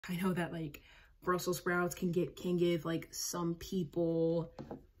I know that like Brussels sprouts can give like some people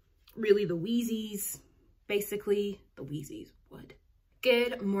really the wheezies, basically the wheezies would.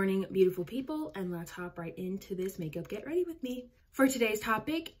 Good morning, beautiful people, and let's hop right into this makeup get ready with me. For today's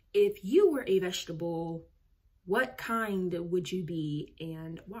topic, if you were a vegetable, what kind would you be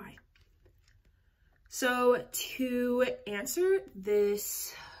and why? So to answer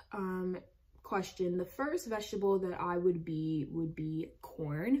this question, the first vegetable that I would be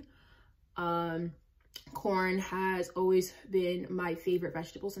corn. Corn has always been my favorite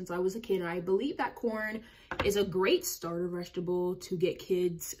vegetable since I was a kid. And I believe that corn is a great starter vegetable to get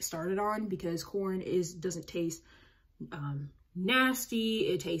kids started on because corn doesn't taste nasty.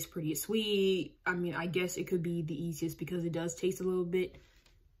 It tastes pretty sweet. I mean, I guess it could be the easiest because it does taste a little bit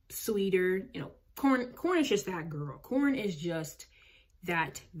sweeter. You know, corn is just that girl. Corn is just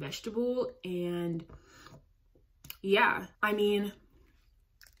that vegetable. And yeah, I mean,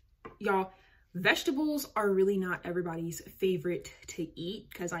 y'all, vegetables are really not everybody's favorite to eat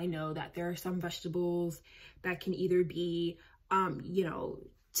because I know that there are some vegetables that can either be, you know,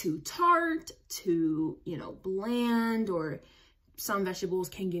 too tart, too, you know, bland, or some vegetables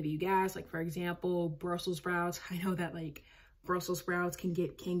can give you gas. Like for example, Brussels sprouts. I know that like Brussels sprouts can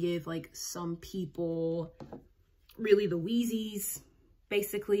give like some people really the wheezies,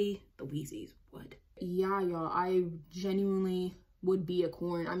 basically the wheezies would. Yeah, y'all, I genuinely would be a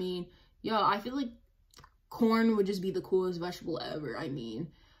corn. I mean, yo, I feel like corn would just be the coolest vegetable ever. I mean,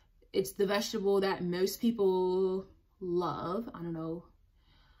 it's the vegetable that most people love. I don't know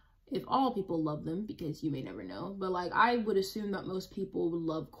if all people love them because you may never know. But like, I would assume that most people would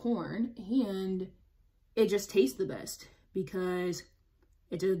love corn, and it just tastes the best because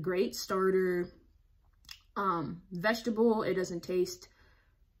it's a great starter vegetable. It doesn't taste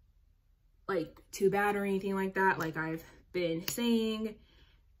like too bad or anything like that, like I've been saying.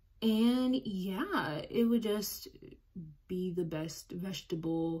 And yeah, it would just be the best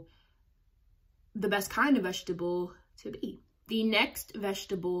vegetable, the best kind of vegetable to be. The next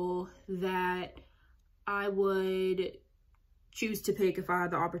vegetable that I would choose to pick if I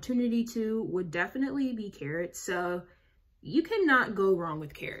had the opportunity to would definitely be carrots. So you cannot go wrong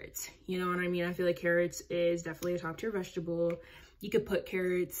with carrots. You know what I mean? I feel like carrots is definitely a top tier vegetable. You could put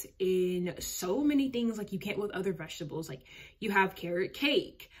carrots in so many things like you can't with other vegetables. Like you have carrot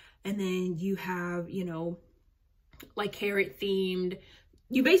cake, and then you have, you know, like carrot themed,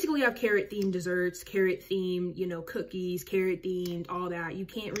 you basically have carrot themed desserts, carrot themed, you know, cookies, carrot themed, all that. You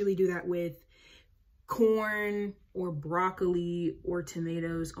can't really do that with corn or broccoli or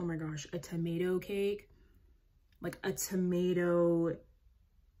tomatoes. Oh my gosh, a tomato cake, like a tomato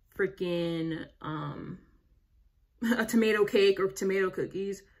freaking, a tomato cake or tomato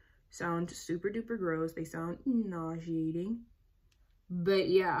cookies sound super duper gross. They sound nauseating. But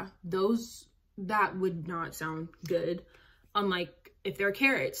yeah, that would not sound good. Unlike if they're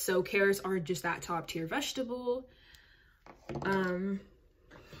carrots. So carrots are just that top tier vegetable.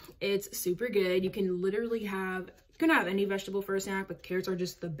 It's super good. You can literally have, you can have any vegetable for a snack, but carrots are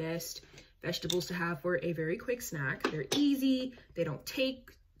just the best vegetables to have for a very quick snack. They're easy. They don't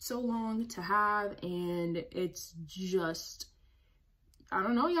take so long to have, and it's just, I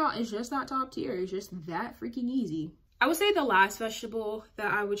don't know, y'all, it's just that top tier. It's just that freaking easy. I would say the last vegetable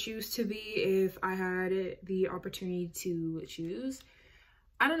that I would choose to be if I had the opportunity to choose,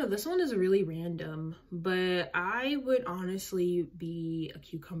 I don't know, this one is really random, but I would honestly be a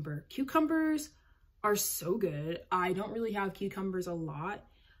cucumber. Cucumbers are so good. I don't really have cucumbers a lot,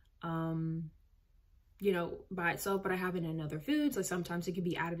 you know, by itself, but I have it in other foods. Like sometimes it could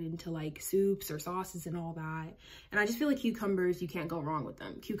be added into like soups or sauces and all that. And I just feel like cucumbers, you can't go wrong with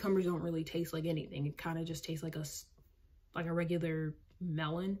them. Cucumbers don't really taste like anything. It kind of just tastes like a regular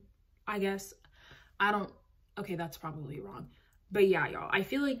melon, I guess. Okay, that's probably wrong. But yeah, y'all, I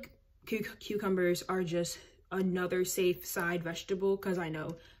feel like cucumbers are just another safe side vegetable because I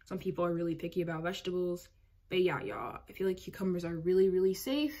know some people are really picky about vegetables. But yeah, y'all, I feel like cucumbers are really, really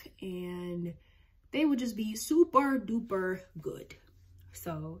safe, and they would just be super duper good.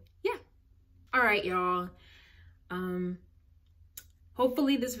 So yeah. All right, y'all.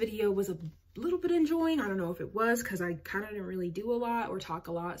 Hopefully this video was a little bit enjoying. I don't know if it was because I kind of didn't really do a lot or talk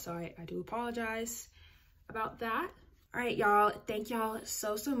a lot. So I do apologize about that. All right, y'all. Thank y'all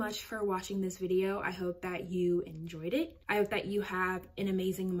so much for watching this video. I hope that you enjoyed it. I hope that you have an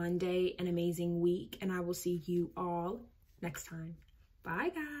amazing Monday, an amazing week, and I will see you all next time.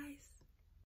 Bye, guys.